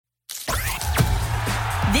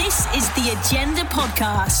This is the Agenda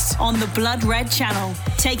podcast on the Blood Red Channel,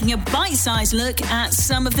 taking a bite-sized look at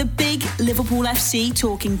some of the big Liverpool FC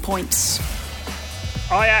talking points.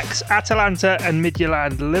 Ajax, Atalanta and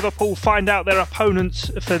Midtjylland. Liverpool find out their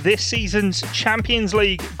opponents for this season's Champions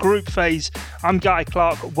League group phase. I'm Guy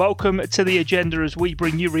Clark. Welcome to the Agenda as we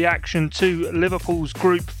bring you reaction to Liverpool's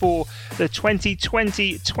group for the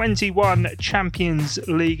 2020-21 Champions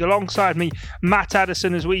League. Alongside me, Matt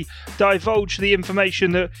Addison, as we divulge the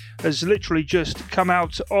information that has literally just come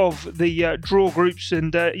out of the draw groups.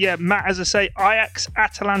 And Matt, as I say, Ajax,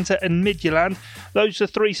 Atalanta and Midtjylland. Those are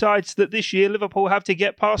three sides that this year Liverpool have to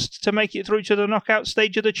get past to make it through to the knockout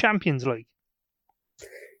stage of the Champions League.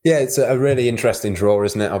 Yeah, it's a really interesting draw,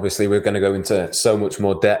 isn't it? Obviously, we're going to go into so much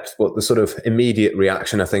more depth, but the sort of immediate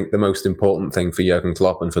reaction, I think the most important thing for Jurgen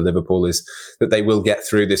Klopp and for Liverpool is that they will get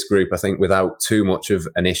through this group, I think, without too much of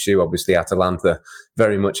an issue. Obviously, Atalanta,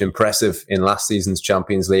 very much impressive in last season's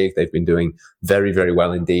Champions League. They've been doing very, very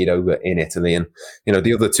well indeed over in Italy. And, you know,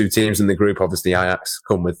 the other two teams in the group, obviously Ajax,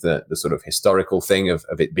 come with the sort of historical thing of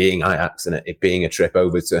it being Ajax and it being a trip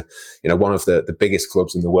over to, you know, one of the biggest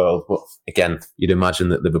clubs in the world. But again, you'd imagine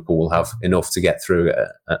that Liverpool will have enough to get through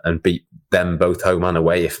and beat them both home and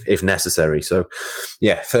away if necessary. So,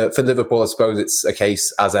 yeah, for Liverpool, I suppose it's a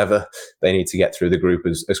case as ever. They need to get through the group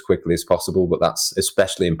as quickly as possible, but that's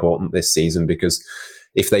especially important this season because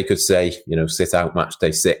if they could say, you know, sit out match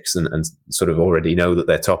day 6 and sort of already know that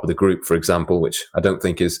they're top of the group, for example, which I don't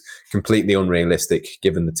think is completely unrealistic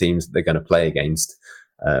given the teams that they're going to play against,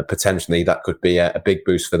 potentially that could be a big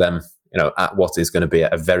boost for them, you know, at what is going to be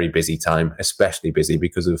a very busy time, especially busy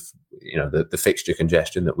because of, you know, the fixture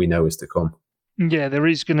congestion that we know is to come. Yeah, there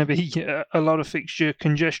is going to be a lot of fixture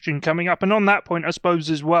congestion coming up. And on that point, I suppose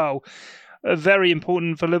as well, very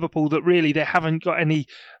important for Liverpool that really they haven't got any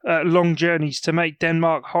long journeys to make.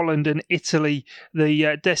 Denmark, Holland and Italy,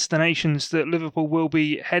 the destinations that Liverpool will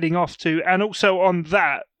be heading off to. And also on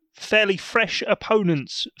that, fairly fresh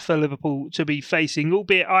opponents for Liverpool to be facing,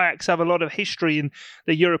 albeit Ajax have a lot of history in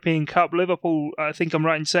the European Cup. Liverpool, I think I'm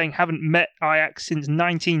right in saying, haven't met Ajax since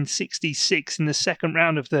 1966 in the second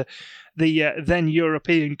round of the then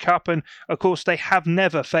European Cup. And of course, they have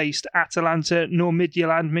never faced Atalanta nor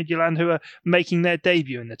Midtjylland, who are making their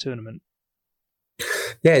debut in the tournament.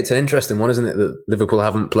 Yeah, it's an interesting one, isn't it, that Liverpool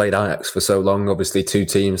haven't played Ajax for so long. Obviously, two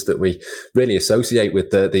teams that we really associate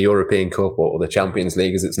with the European Cup or the Champions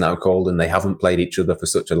League, as it's now called, and they haven't played each other for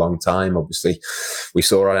such a long time. Obviously, we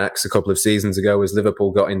saw Ajax a couple of seasons ago as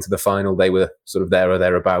Liverpool got into the final. They were sort of there or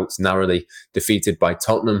thereabouts, narrowly defeated by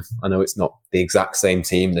Tottenham. I know it's not the exact same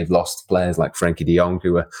team. They've lost players like Frenkie de Jong,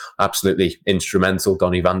 who were absolutely instrumental.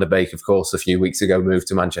 Donny van der Beek, of course, a few weeks ago moved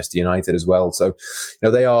to Manchester United as well. So, you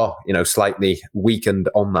know, they are, you know, slightly weakened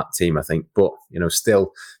on that team, I think, but, you know,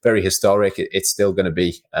 still very historic. It's still going to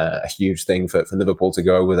be a huge thing for Liverpool to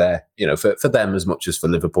go over there, you know, for them as much as for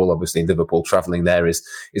Liverpool. Obviously, Liverpool travelling there is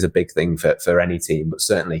a big thing for any team, but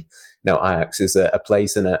certainly, you know, Ajax is a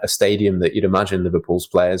place and a stadium that you'd imagine Liverpool's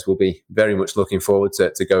players will be very much looking forward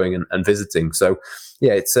to going and visiting. So,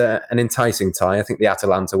 yeah, it's an enticing tie. I think the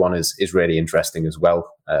Atalanta one is really interesting as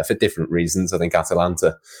well for different reasons. I think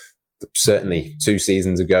Atalanta, certainly 2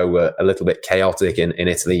 seasons ago, were a little bit chaotic in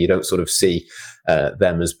Italy. You don't sort of see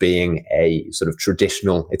them as being a sort of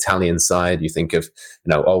traditional Italian side. You think of, you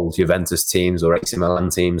know, old Juventus teams or AC Milan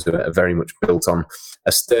teams who are very much built on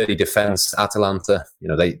a sturdy defence. Atalanta, you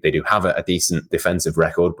know, they do have a decent defensive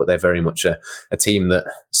record, but they're very much a team that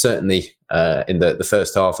certainly in the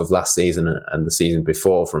first half of last season and the season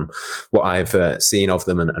before, from what I've seen of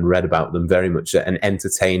them and read about them, very much an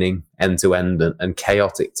entertaining end-to-end and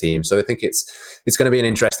chaotic team. So I think it's going to be an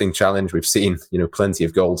interesting challenge. We've seen, you know, plenty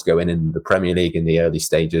of goals go in the Premier League in the early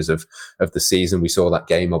stages of the season. We saw that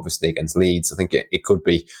game obviously against Leeds. I think it could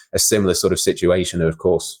be a similar sort of situation. And of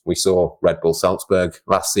course, we saw Red Bull Salzburg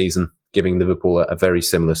last season giving Liverpool a very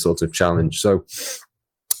similar sort of challenge. So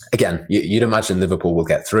again, you'd imagine Liverpool will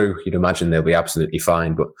get through. You'd imagine they'll be absolutely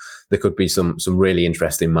fine, but there could be some really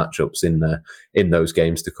interesting matchups in those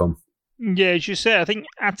games to come. Yeah, as you say, I think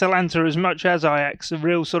Atalanta, as much as Ajax, a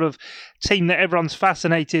real sort of team that everyone's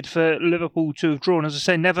fascinated for Liverpool to have drawn. As I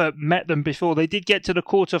say, never met them before. They did get to the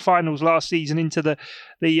quarterfinals last season into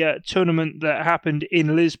the tournament that happened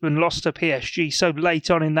in Lisbon, lost to PSG so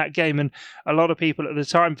late on in that game, and a lot of people at the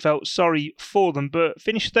time felt sorry for them, but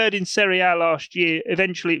finished third in Serie A last year.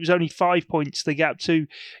 Eventually, it was only 5 points the gap to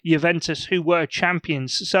Juventus, who were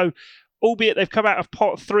champions. So, albeit they've come out of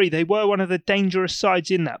pot 3, they were one of the dangerous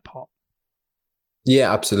sides in that pot.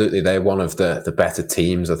 Yeah, absolutely. They're one of the better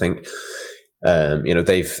teams. I think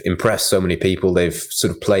They've impressed so many people. They've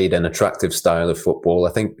sort of played an attractive style of football.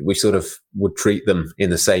 I think we sort of would treat them in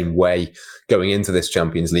the same way going into this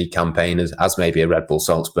Champions League campaign as maybe a Red Bull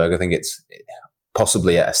Salzburg. I think it's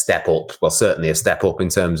possibly a step up. Well, certainly a step up in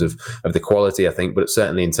terms of the quality, I think, but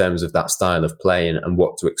certainly in terms of that style of play and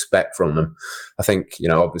what to expect from them. I think,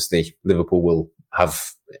 obviously Liverpool will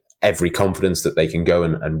have every confidence that they can go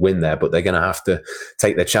and win there, but they're going to have to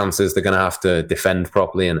take their chances. They're going to have to defend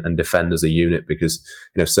properly and defend as a unit because,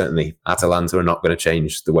 certainly Atalanta are not going to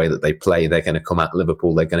change the way that they play. They're going to come at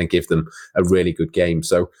Liverpool. They're going to give them a really good game.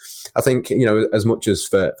 So I think, as much as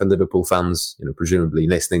for Liverpool fans, presumably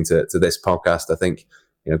listening to this podcast, I think,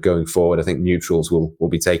 going forward, I think neutrals will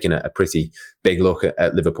be taking a pretty big look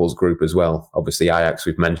at Liverpool's group as well. Obviously, Ajax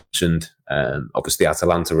we've mentioned, obviously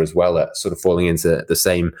Atalanta as well, sort of falling into the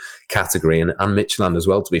same category, and Midtjylland as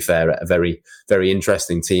well, to be fair, a very, very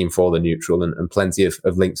interesting team for the neutral and plenty of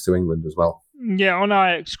links to England as well. Yeah, on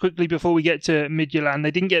Ajax, quickly before we get to Midtjylland,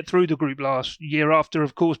 they didn't get through the group last year after,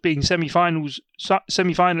 of course, being semi-finalists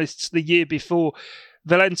the year before.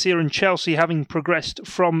 Valencia and Chelsea having progressed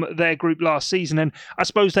from their group last season. And I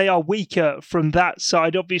suppose they are weaker from that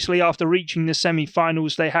side. Obviously, after reaching the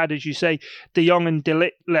semi-finals, they had, as you say, De Jong and De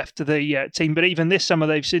Ligt left the team. But even this summer,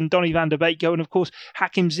 they've seen Donny van der Beek go and, of course,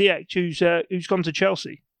 Hakim Ziyech, who's gone to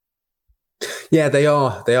Chelsea. Yeah, they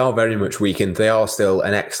are very much weakened. They are still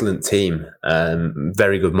an excellent team.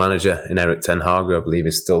 Very good manager in Erik ten Hag, I believe,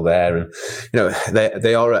 is still there. And,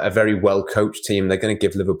 they are a very well-coached team. They're going to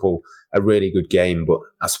give Liverpool a really good game, but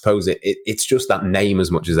I suppose it's just that name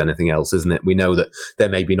as much as anything else, isn't it? We know that they're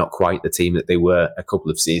maybe not quite the team that they were a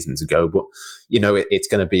couple of seasons ago, but, it's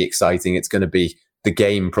going to be exciting. It's going to be the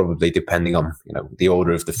game probably depending on, the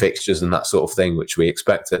order of the fixtures and that sort of thing, which we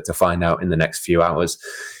expect to find out in the next few hours.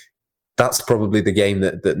 That's probably the game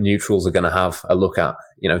that neutrals are going to have a look at,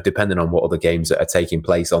 depending on what other games that are taking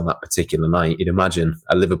place on that particular night. You'd imagine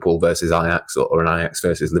a Liverpool versus Ajax or an Ajax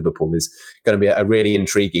versus Liverpool is going to be a really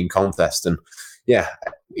intriguing contest. And yeah,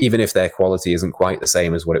 even if their quality isn't quite the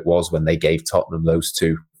same as what it was when they gave Tottenham those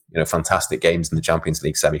two, fantastic games in the Champions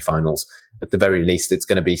League semi-finals, at the very least, it's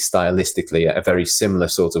going to be stylistically a very similar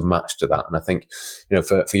sort of match to that. And I think,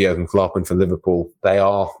 for Jurgen Klopp and for Liverpool, they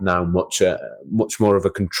are now much more of a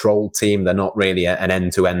controlled team. They're not really an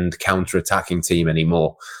end-to-end counter-attacking team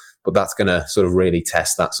anymore. But that's going to sort of really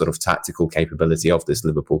test that sort of tactical capability of this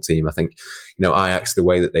Liverpool team. I think, Ajax, the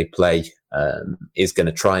way that they play, is going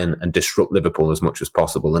to try and disrupt Liverpool as much as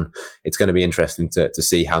possible. And it's going to be interesting to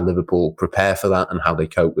see how Liverpool prepare for that and how they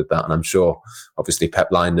cope with that. And I'm sure, obviously,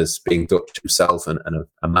 Pep Lijnders, being Dutch himself and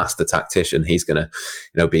a master tactician, he's going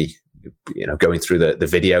to, be going through the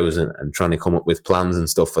videos and trying to come up with plans and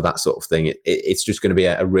stuff for that sort of thing. It's just going to be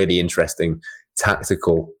a really interesting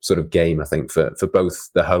tactical sort of game, I think, for both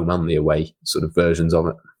the home and the away sort of versions of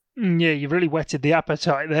it. Yeah, you've really whetted the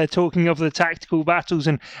appetite there, talking of the tactical battles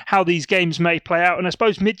and how these games may play out. And I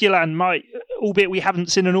suppose Midtjylland might, albeit we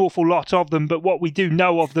haven't seen an awful lot of them, but what we do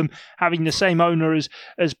know of them, having the same owner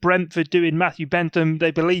as Brentford do in Matthew Bentham,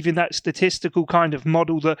 they believe in that statistical kind of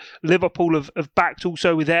model that Liverpool have backed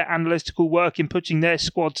also with their analytical work in putting their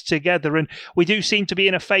squads together. And we do seem to be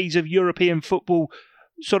in a phase of European football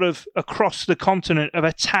sort of across the continent of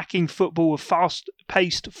attacking football, of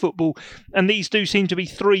fast-paced football. And these do seem to be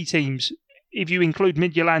three teams, if you include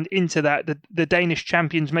Midtjylland into that, the Danish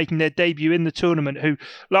champions making their debut in the tournament, who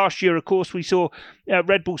last year, of course, we saw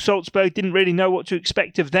Red Bull Salzburg, didn't really know what to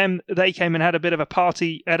expect of them. They came and had a bit of a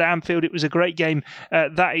party at Anfield. It was a great game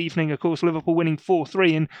that evening, of course, Liverpool winning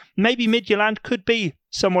 4-3. And maybe Midtjylland could be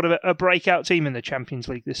somewhat of a breakout team in the Champions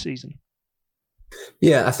League this season.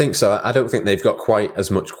 Yeah, I think so. I don't think they've got quite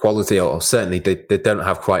as much quality, or certainly they don't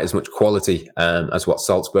have quite as much quality as what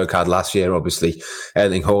Salzburg had last year. Obviously,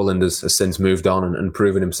 Erling Haaland has since moved on and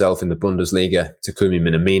proven himself in the Bundesliga. Takumi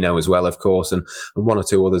Minamino as well, of course, and one or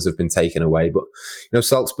two others have been taken away. But,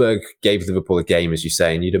 Salzburg gave Liverpool a game, as you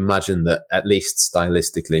say, and you'd imagine that at least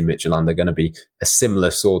stylistically, Midtjylland are going to be a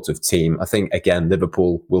similar sort of team. I think, again,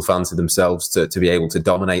 Liverpool will fancy themselves to be able to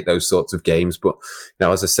dominate those sorts of games. But,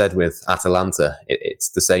 as I said with Atalanta, it's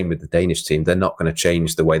the same with the Danish team. They're not going to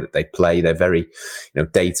change the way that they play. They're very,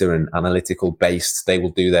 data and analytical based. They will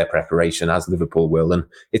do their preparation as Liverpool will. And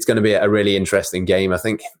it's going to be a really interesting game. I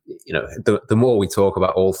think, the more we talk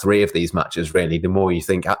about all three of these matches, really, the more you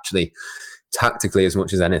think actually, tactically, as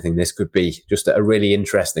much as anything, this could be just a really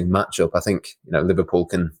interesting matchup. I think, Liverpool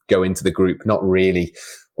can go into the group not really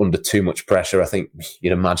under too much pressure. I think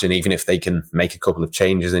you'd imagine even if they can make a couple of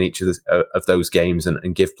changes in each of those games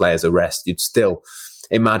and give players a rest, you'd still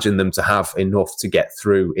imagine them to have enough to get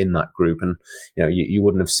through in that group. And, you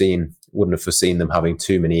wouldn't have foreseen them having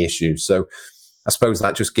too many issues. So I suppose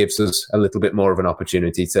that just gives us a little bit more of an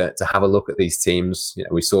opportunity to have a look at these teams.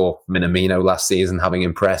 We saw Minamino last season having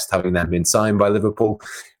impressed, having then been signed by Liverpool.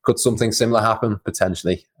 Could something similar happen?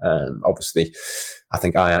 Potentially. Obviously, I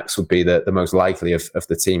think Ajax would be the most likely of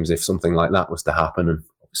the teams if something like that was to happen. And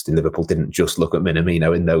obviously, Liverpool didn't just look at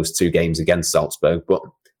Minamino in those 2 games against Salzburg, but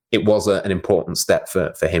it was an important step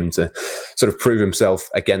for him to sort of prove himself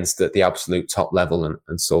against the absolute top level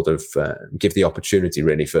and sort of give the opportunity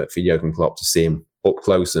really for Jurgen Klopp to see him up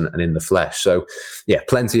close and in the flesh. So, yeah,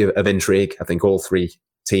 plenty of intrigue. I think all 3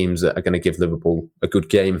 teams are going to give Liverpool a good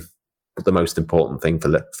game. But the most important thing for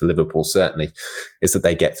Liverpool certainly is that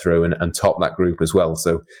they get through and top that group as well.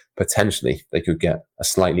 So potentially they could get a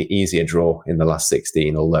slightly easier draw in the last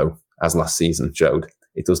 16, although as last season showed,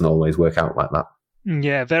 it doesn't always work out like that.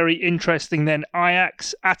 Yeah, very interesting then.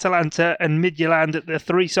 Ajax, Atalanta and Midtjylland, the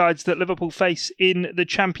 3 sides that Liverpool face in the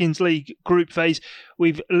Champions League group phase.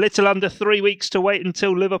 We've little under 3 weeks to wait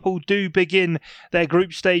until Liverpool do begin their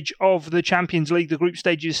group stage of the Champions League. The group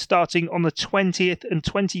stage is starting on the 20th and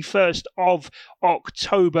 21st of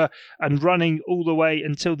October and running all the way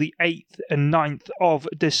until the 8th and 9th of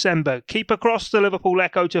December. Keep across the Liverpool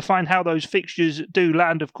Echo to find how those fixtures do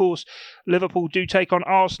land. Of course, Liverpool do take on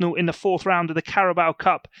Arsenal in the 4th round of the Carabao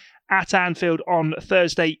Cup at Anfield on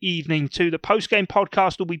Thursday evening too. The post-game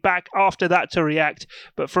podcast will be back after that to react.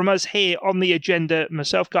 But from us here on The Agenda,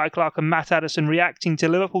 myself, Guy Clark and Matt Addison reacting to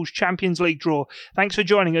Liverpool's Champions League draw. Thanks for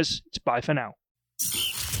joining us. It's bye for now.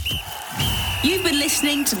 You've been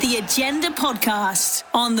listening to The Agenda podcast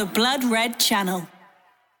on the Blood Red Channel.